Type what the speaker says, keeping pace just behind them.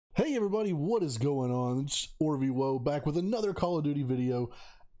Hey everybody, what is going on? It's Orvwo back with another Call of Duty video.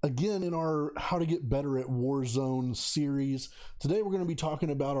 Again, in our How to Get Better at Warzone series. Today we're going to be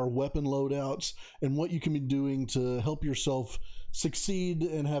talking about our weapon loadouts and what you can be doing to help yourself succeed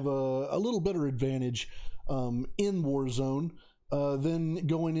and have a little better advantage in Warzone than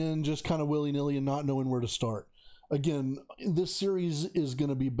going in just kind of willy-nilly and not knowing where to start. Again, this series is going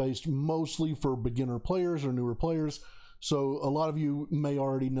to be based mostly for beginner players or newer players. So a lot of you may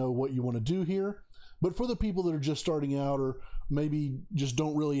already know what you want to do here, but for the people that are just starting out or maybe just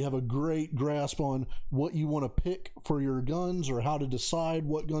don't really have a great grasp on what you want to pick for your guns or how to decide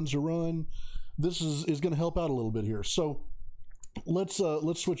what guns to run, this is going to help out a little bit here. So let's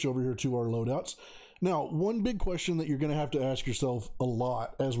switch over here to our loadouts. Now, one big question that you're going to have to ask yourself a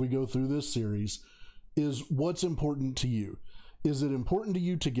lot as we go through this series is what's important to you. Is it important to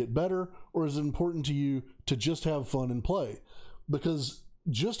you to get better, or is it important to you to just have fun and play? Because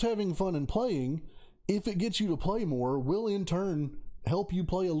just having fun and playing, if it gets you to play more, will in turn help you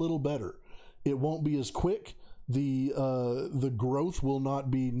play a little better. It won't be as quick. The growth will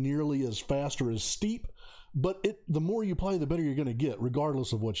not be nearly as fast or as steep, but the more you play, the better you're going to get,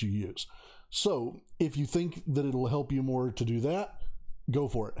 regardless of what you use. So if you think that it'll help you more to do that, go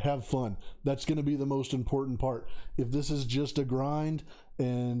for it. Have fun. That's going to be the most important part. If this is just a grind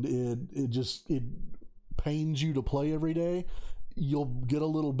and it pains you to play every day, you'll get a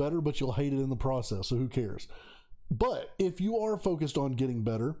little better, but you'll hate it in the process. So who cares? But if you are focused on getting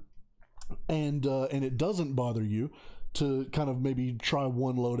better and it doesn't bother you to kind of maybe try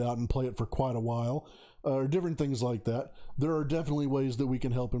one loadout and play it for quite a while, or different things like that, there are definitely ways that we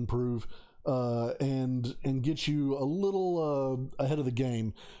can help improve and get you a little ahead of the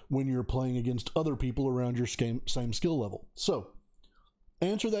game when you're playing against other people around your same skill level. So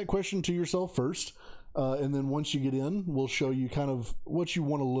answer that question to yourself first, and then once you get in, we'll show you kind of what you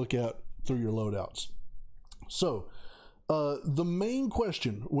want to look at through your loadouts. So the main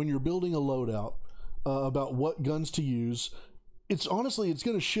question when you're building a loadout about what guns to use, it's going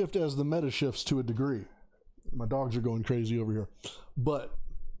to shift as the meta shifts to a degree. My dogs are going crazy over here, but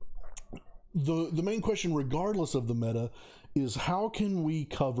the main question, regardless of the meta, is how can we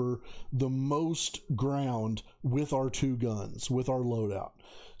cover the most ground with our two guns, with our loadout?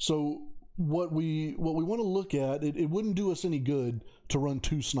 So what we want to look at, it wouldn't do us any good to run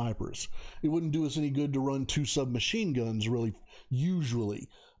two snipers. It wouldn't do us any good to run two submachine guns, really, usually,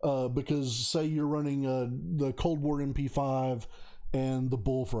 because say you're running the Cold War MP5 and the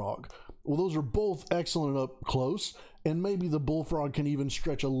Bullfrog. Well, those are both excellent up close, and maybe the Bullfrog can even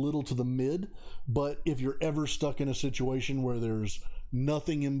stretch a little to the mid, but if you're ever stuck in a situation where there's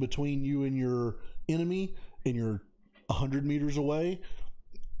nothing in between you and your enemy, and you're 100 meters away,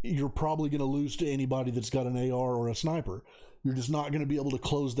 you're probably going to lose to anybody that's got an AR or a sniper. You're just not going to be able to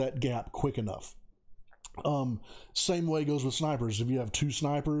close that gap quick enough. Same way goes with snipers. If you have two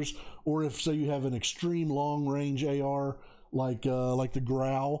snipers, or if, say, you have an extreme long-range AR, like the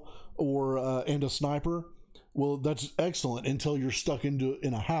Growl, or and a sniper, well, that's excellent until you're stuck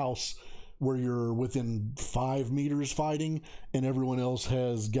in a house where you're within 5 meters fighting and everyone else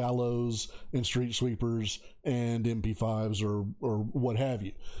has gallows and street sweepers and MP5s or what have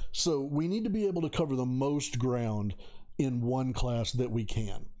you. So we need to be able to cover the most ground in one class that we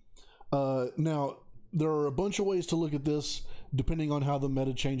can. Now, there are a bunch of ways to look at this depending on how the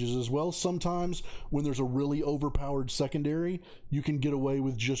meta changes as well. Sometimes when there's a really overpowered secondary, you can get away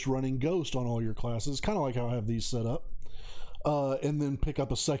with just running Ghost on all your classes, kind of like how I have these set up, and then pick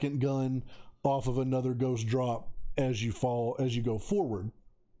up a second gun off of another Ghost drop as you go forward.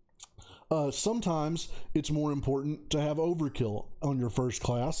 Sometimes it's more important to have overkill on your first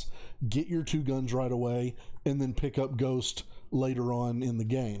class, get your two guns right away, and then pick up Ghost later on in the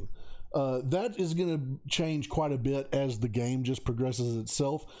game. That is going to change quite a bit as the game just progresses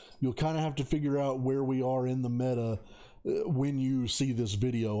itself. You'll kind of have to figure out where we are in the meta when you see this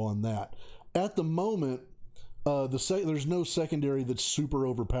video on that. At the moment, there's no secondary that's super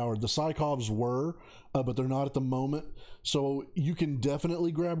overpowered. The Psychovs were, but they're not at the moment. So you can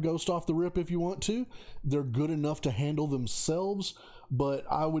definitely grab Ghost off the rip if you want to. They're good enough to handle themselves, but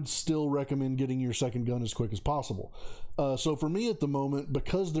I would still recommend getting your second gun as quick as possible. So for me at the moment,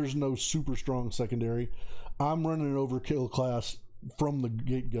 because there's no super strong secondary, I'm running an overkill class from the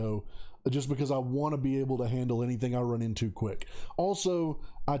get-go, just because I want to be able to handle anything I run into quick. Also,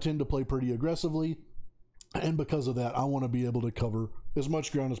 I tend to play pretty aggressively, and because of that, I want to be able to cover as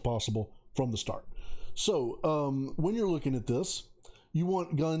much ground as possible from the start. So when you're looking at this, you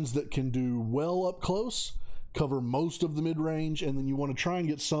want guns that can do well up close, cover most of the mid-range, and then you want to try and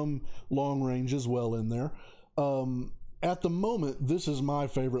get some long range as well in there. at the moment, this is my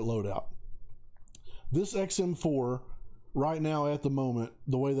favorite loadout. This XM4 right now at the moment,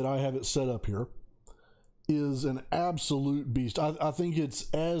 the way that I have it set up here, is an absolute beast. I think it's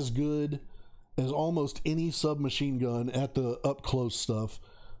as good as almost any submachine gun at the up close stuff.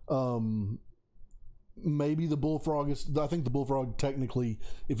 Maybe the Bullfrog is, I think the Bullfrog technically,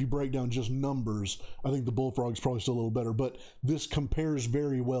 if you break down just numbers, I think the Bullfrog's probably still a little better, but this compares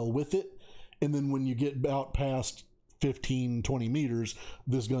very well with it. And then when you get out past 15, 20 meters,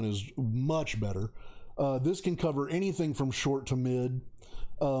 this gun is much better. This can cover anything from short to mid.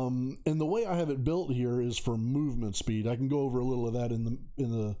 And the way I have it built here is for movement speed. I can go over a little of that in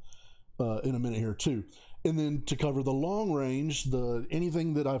a minute here too. And then to cover the long range,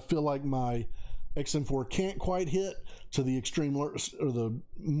 anything that I feel like my XM4 can't quite hit to the extreme or the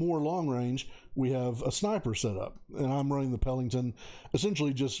more long range, we have a sniper set up, and I'm running the Pellington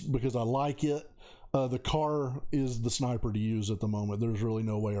essentially just because I like it. The car is the sniper to use at the moment. There's really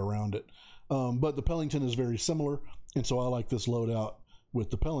no way around it. But the Pellington is very similar, and so I like this loadout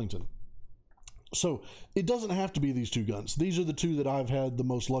with the Pellington. So it doesn't have to be these two guns. These are the two that I've had the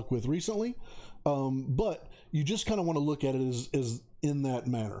most luck with recently. But you just kind of want to look at it as in that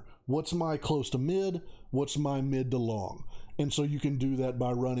manner. What's my close to mid? What's my mid to long? And so you can do that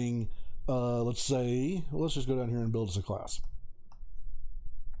by running, let's just go down here and build us a class.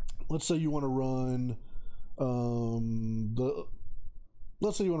 Let's say you want to run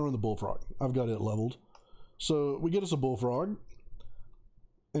let's say you want to run the Bullfrog. I've got it leveled. So we get us a Bullfrog,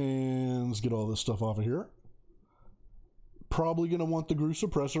 and let's get all this stuff off of here. Probably going to want the Grew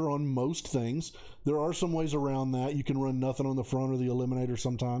Suppressor on most things. There are some ways around that. You can run nothing on the front or the Eliminator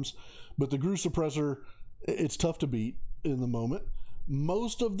sometimes, but the Grew Suppressor, it's tough to beat in the moment.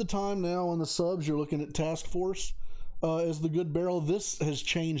 Most of the time now on the subs, you're looking at Task Force as the good barrel. This has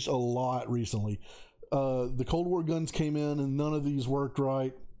changed a lot recently. The Cold War guns came in and none of these worked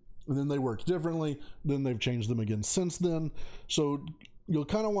right, and then they worked differently. Then they've changed them again since then. So you'll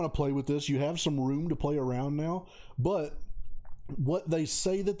kind of want to play with this. You have some room to play around now, but what they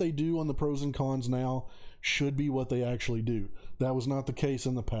say that they do on the pros and cons now should be what they actually do. That was not the case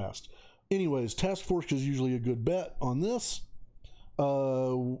in the past. Anyways, Task Force is usually a good bet on this.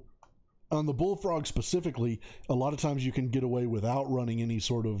 On the Bullfrog specifically, a lot of times you can get away without running any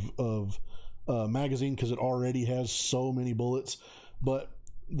sort of magazine because it already has so many bullets, but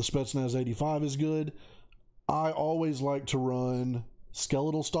the Spetsnaz 85 is good. I always like to run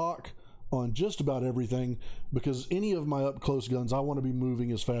skeletal stock on just about everything because any of my up close guns, I want to be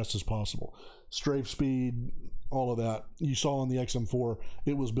moving as fast as possible. Strafe speed, all of that. You saw on the XM4,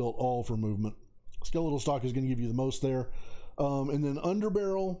 it was built all for movement. Skeletal stock is going to give you the most there. And then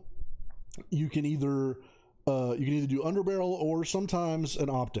underbarrel, you can either do underbarrel or sometimes an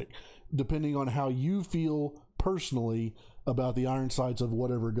optic, depending on how you feel personally about the iron sights of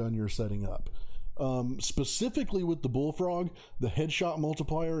whatever gun you're setting up. Specifically with the Bullfrog, the headshot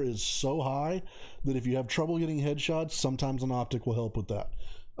multiplier is so high that if you have trouble getting headshots, sometimes an optic will help with that.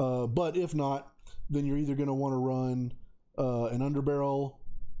 But if not, then you're either going to want to run an underbarrel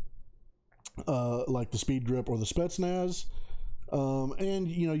like the Speed Grip or the Spetsnaz. And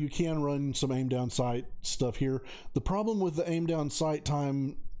you can run some aim down sight stuff here. The problem with the aim down sight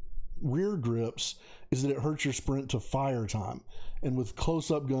time rear grips is that it hurts your sprint to fire time, and with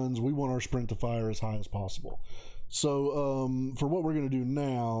close-up guns we want our sprint to fire as high as possible. So for what we're going to do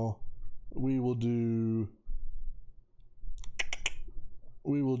now, we'll do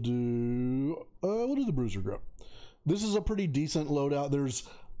the Bruiser Grip. This is a pretty decent loadout.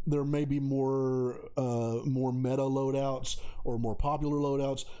 There may be more meta loadouts or more popular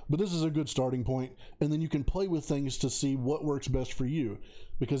loadouts, but this is a good starting point, and then you can play with things to see what works best for you,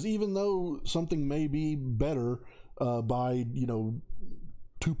 because even though something may be better by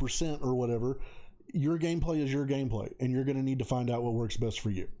 2% or whatever, your gameplay is your gameplay, and you're going to need to find out what works best for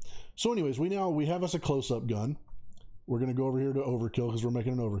you. So anyways, we have us a close-up gun. We're going to go over here to overkill because we're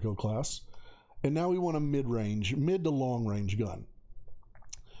making an overkill class, and now we want a mid to long range gun.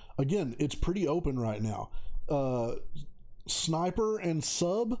 Again, it's pretty open right now. Sniper and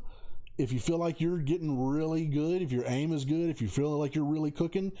sub, if you feel like you're getting really good, if your aim is good, if you feel like you're really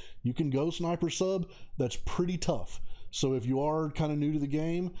cooking, you can go sniper sub. That's pretty tough. So if you are kind of new to the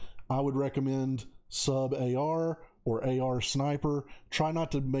game, I would recommend sub AR or AR sniper. Try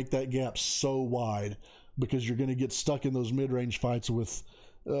not to make that gap so wide because you're going to get stuck in those mid-range fights with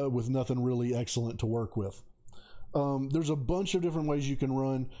nothing really excellent to work with. There's a bunch of different ways you can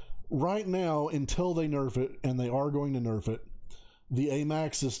run. Right now, until they nerf it, and they are going to nerf it, the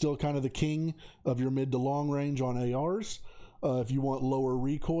AMAX is still kind of the king of your mid to long range on ARs. If you want lower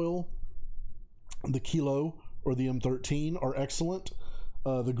recoil, the Kilo or the M13 are excellent.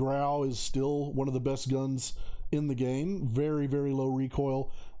 The Grau is still one of the best guns in the game. Very, very low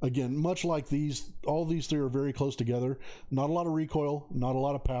recoil. Again, much like these, all these three are very close together. Not a lot of recoil, not a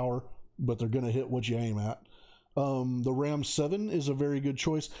lot of power, but they're going to hit what you aim at. The Ram 7 is a very good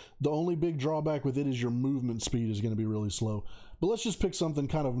choice. The only big drawback with it is your movement speed is going to be really slow. But let's just pick something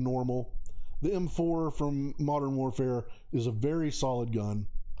kind of normal. The M4 from Modern Warfare is a very solid gun.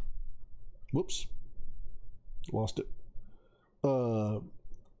 Whoops. Lost it.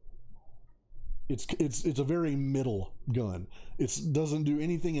 It's a very middle gun. It doesn't do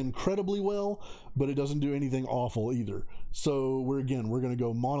anything incredibly well, but it doesn't do anything awful either. So we're going to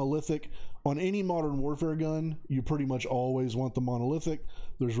go monolithic. On any Modern Warfare gun, you pretty much always want the monolithic.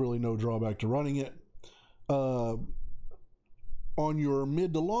 There's really no drawback to running it. On your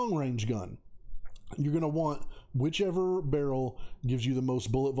mid to long range gun, you're going to want whichever barrel gives you the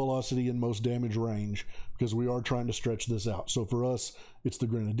most bullet velocity and most damage range, because we are trying to stretch this out. So for us, it's the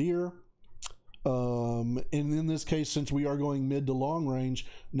Grenadier. And in this case, since we are going mid to long range,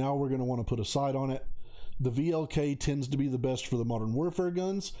 now we're going to want to put a sight on it. The VLK tends to be the best for the Modern Warfare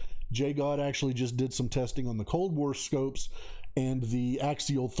guns. JGod actually just did some testing on the Cold War scopes, and the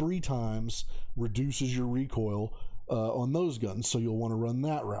Axial 3 times reduces your recoil on those guns, so you'll want to run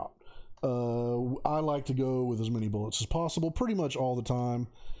that route. I like to go with as many bullets as possible pretty much all the time.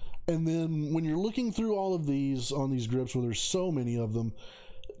 And then when you're looking through all of these on these grips, where there's so many of them,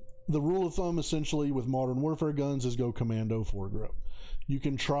 the rule of thumb essentially with Modern Warfare guns is go Commando foregrip. You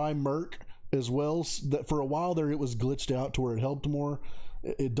can try Merc as well. That for a while there it was glitched out to where it helped more.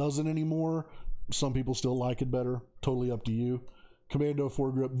 It doesn't anymore. Some people still like it better. Totally up to you. Commando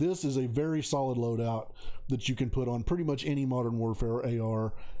foregrip. This is a very solid loadout that you can put on pretty much any Modern Warfare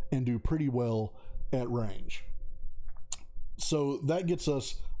AR and do pretty well at range. So that gets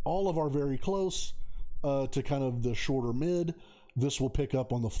us all of our very close to kind of the shorter mid. This will pick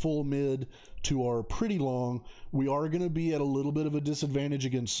up on the full mid to our pretty long. We are going to be at a little bit of a disadvantage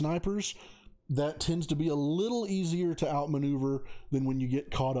against snipers. That tends to be a little easier to outmaneuver than when you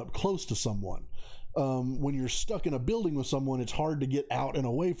get caught up close to someone. When you're stuck in a building with someone, it's hard to get out and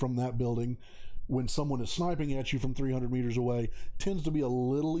away from that building. When someone is sniping at you from 300 meters away, it tends to be a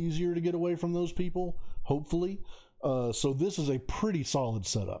little easier to get away from those people, hopefully. So this is a pretty solid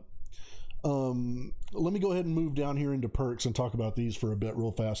setup. Let me go ahead and move down here into perks and talk about these for a bit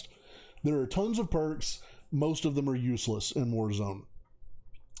real fast. There are tons of perks. Most of them are useless in Warzone.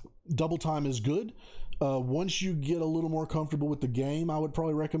 Double time is good. Once you get a little more comfortable with the game, I would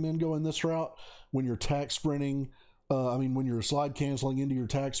probably recommend going this route. When you're tac sprinting, when you're slide canceling into your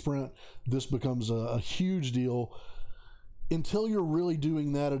tac sprint, this becomes a huge deal. Until you're really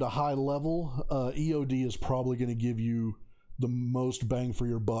doing that at a high level, EOD is probably going to give you the most bang for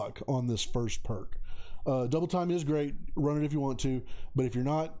your buck on this first perk. Double time is great. Run it if you want to, but if you're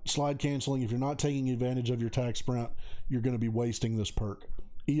not slide canceling, if you're not taking advantage of your tac sprint, you're going to be wasting this perk.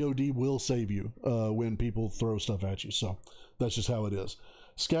 EOD will save you when people throw stuff at you, so that's just how it is.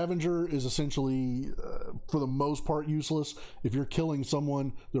 Scavenger is essentially, for the most part, useless. If you're killing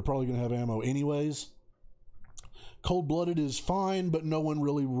someone, they're probably going to have ammo anyways. Cold-blooded is fine, but no one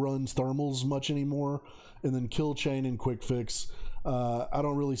really runs thermals much anymore. And then kill chain and quick fix, I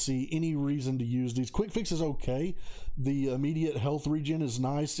don't really see any reason to use these. Quick fix is okay. The immediate health regen is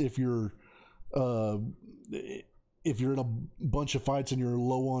nice if you're in a bunch of fights and you're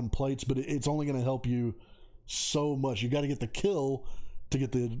low on plates, but it's only going to help you so much. You got to get the kill to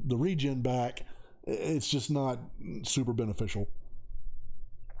get the regen back. It's just not super beneficial.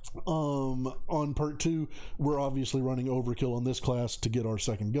 On perk 2, we're obviously running overkill on this class to get our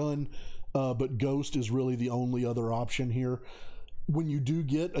second gun, but Ghost is really the only other option here. When you do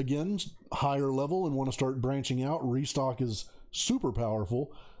get, again, higher level and want to start branching out, restock is super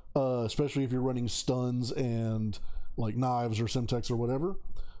powerful, especially if you're running stuns and like knives or Semtex or whatever.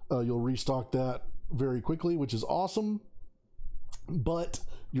 You'll restock that very quickly, which is awesome, but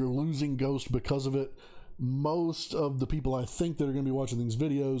you're losing Ghost because of it. Most of the people I think that are going to be watching these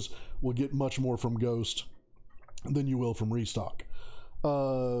videos will get much more from Ghost than you will from restock.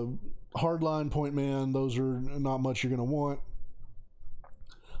 Hardline, Point Man, those are not much you're going to want.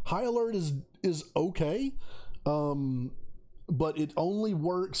 High Alert is okay, but it only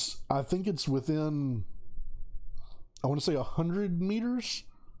works, I think it's within, I want to say 100 meters.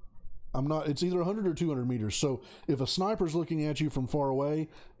 It's either 100 or 200 meters. So if a sniper's looking at you from far away,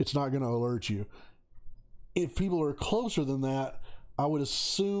 it's not going to alert you. If people are closer than that, I would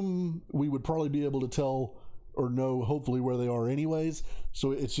assume we would probably be able to tell or know hopefully where they are anyways.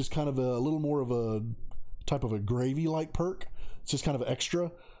 So it's just kind of a little more of a type of a gravy like perk. It's just kind of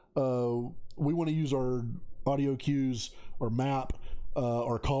extra. We want to use our audio cues or map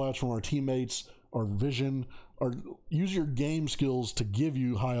or call outs from our teammates or vision, or use your game skills to give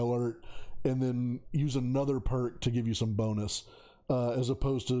you high alert, and then use another perk to give you some bonus, as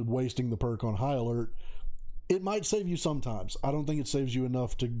opposed to wasting the perk on high alert. It might save you sometimes. I don't think it saves you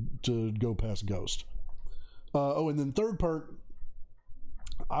enough to go past Ghost. Oh, and then third perk,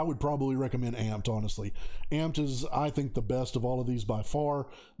 I would probably recommend Amped, honestly. Amped is, I think, the best of all of these by far.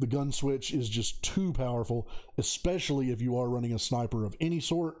 The gun switch is just too powerful, especially if you are running a sniper of any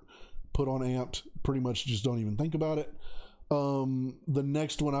sort. Put on Amped, pretty much just don't even think about it. The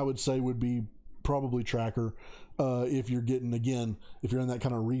next one I would say would be probably Tracker. If you're getting, again, if you're in that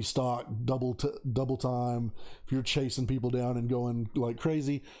kind of restock, double time, if you're chasing people down and going like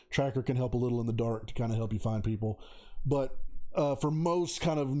crazy, Tracker can help a little in the dark to kind of help you find people. But for most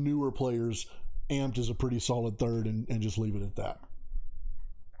kind of newer players, Amped is a pretty solid third, and just leave it at that.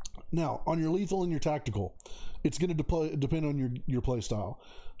 Now, on your lethal and your tactical, it's going to depend on your play style.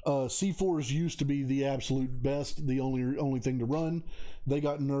 C4s used to be the absolute best, the only thing to run. They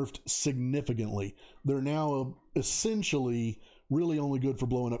got nerfed significantly. They're now essentially really only good for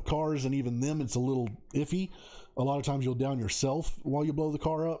blowing up cars, and even them, it's a little iffy. A lot of times you'll down yourself while you blow the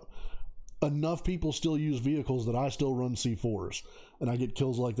car up. Enough people still use vehicles that I still run C4s, and I get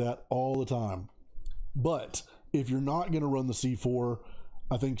kills like that all the time. But if you're not going to run the C4,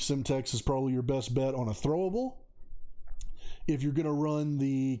 I think Simtex is probably your best bet on a throwable. If you're going to run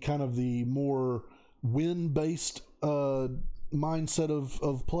the kind of the more win-based mindset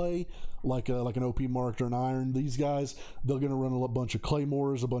of play, like an OP marked or an iron, these guys, they're going to run a bunch of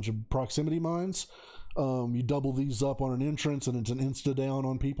claymores, a bunch of proximity mines. You double these up on an entrance, and it's an insta down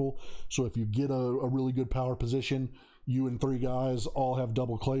on people. So if you get a really good power position, you and 3 guys all have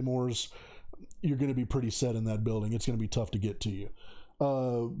double claymores, you're going to be pretty set in that building. It's going to be tough to get to you.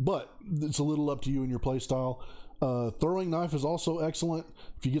 But it's a little up to you and your play style. Throwing knife is also excellent.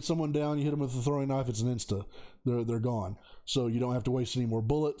 If you get someone down, you hit them with the throwing knife, it's an insta. They're gone. So you don't have to waste any more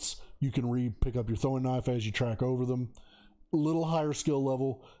bullets. You can pick up your throwing knife as you track over them. A little higher skill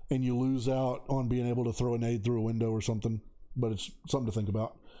level, and you lose out on being able to throw a nade through a window or something, but it's something to think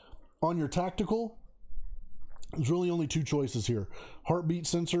about. On your tactical, there's really only 2 choices here: heartbeat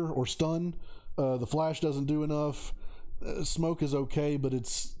sensor or stun. The flash doesn't do enough. Smoke is okay, but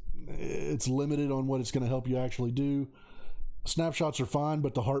it's limited on what it's going to help you actually do. Snapshots are fine,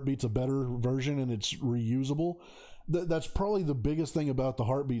 but the heartbeat's a better version, and it's reusable. That's probably the biggest thing about the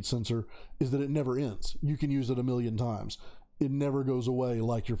heartbeat sensor, is that it never ends. You can use it a million times. It never goes away,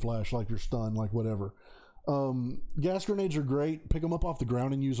 like your flash, like your stun, like whatever. Gas grenades are great. Pick them up off the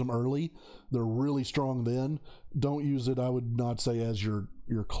ground and use them early. They're really strong then. Don't use it, I would not say, as your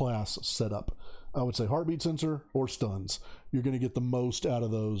class setup. I would say heartbeat sensor or stuns. You're going to get the most out of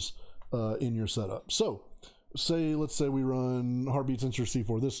those in your setup. So, let's say we run heartbeat sensor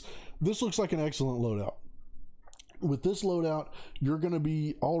C4. This looks like an excellent loadout. With this loadout, you're going to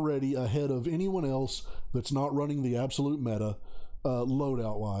be already ahead of anyone else that's not running the absolute meta,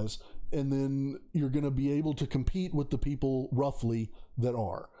 loadout-wise, and then you're going to be able to compete with the people, roughly, that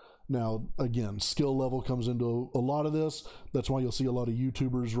are. Now, again, skill level comes into a lot of this. That's why you'll see a lot of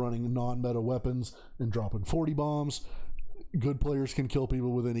YouTubers running non-meta weapons and dropping 40 bombs. Good players can kill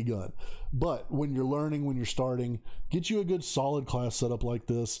people with any gun. But when you're learning, when you're starting, get you a good solid class setup like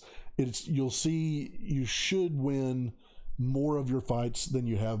this. You'll see you should win more of your fights than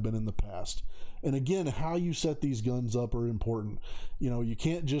you have been in the past. And again, how you set these guns up are important. You know, you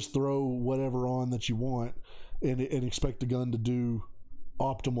can't just throw whatever on that you want and expect the gun to do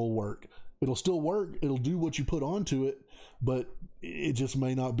optimal work. It'll still work, it'll do what you put onto it, but it just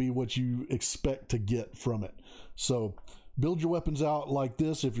may not be what you expect to get from it. So build your weapons out like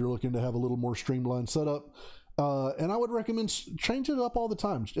this if you're looking to have a little more streamlined setup. And I would recommend change it up all the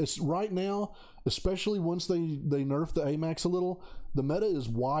time. It's right now, especially once they nerf the AMAX a little, the meta is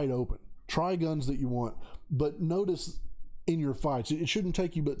wide open. Try guns that you want, but notice in your fights, it shouldn't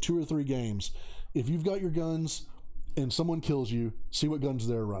take you but 2 or 3 games. If you've got your guns and someone kills you, see what guns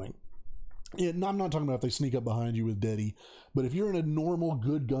they're running. And I'm not talking about if they sneak up behind you with Deddy, but if you're in a normal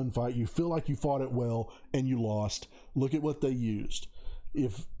good gunfight, you feel like you fought it well and you lost, look at what they used.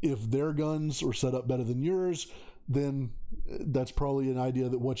 If their guns are set up better than yours, then that's probably an idea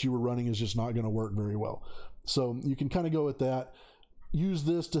that what you were running is just not going to work very well. So you can kind of go with that. Use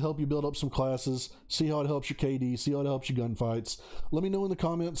this to help you build up some classes, see how it helps your KD, see how it helps your gunfights. Let me know in the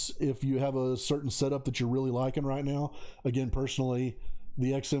comments if you have a certain setup that you're really liking right now. Again, personally,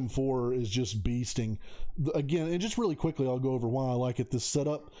 the XM4 is just beasting. Again, and just really quickly, I'll go over why I like it. This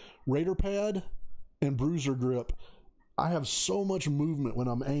setup, Raider Pad and Bruiser Grip. I have so much movement when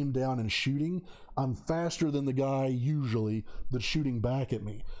I'm aimed down and shooting. I'm faster than the guy usually that's shooting back at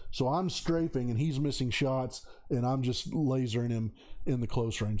me. So I'm strafing and he's missing shots and I'm just lasering him in the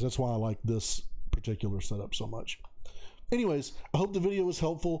close range. That's why I like this particular setup so much. Anyways, I hope the video was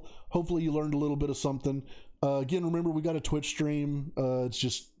helpful. Hopefully you learned a little bit of something. Again, remember we got a Twitch stream. It's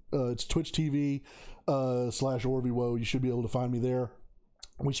Twitch TV /OrvyWoe. You should be able to find me there.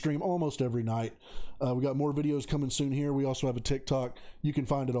 We stream almost every night. We got more videos coming soon here. We also have a TikTok. You can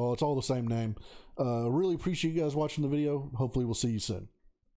find it all. It's all the same name. Really appreciate you guys watching the video. Hopefully we'll see you soon.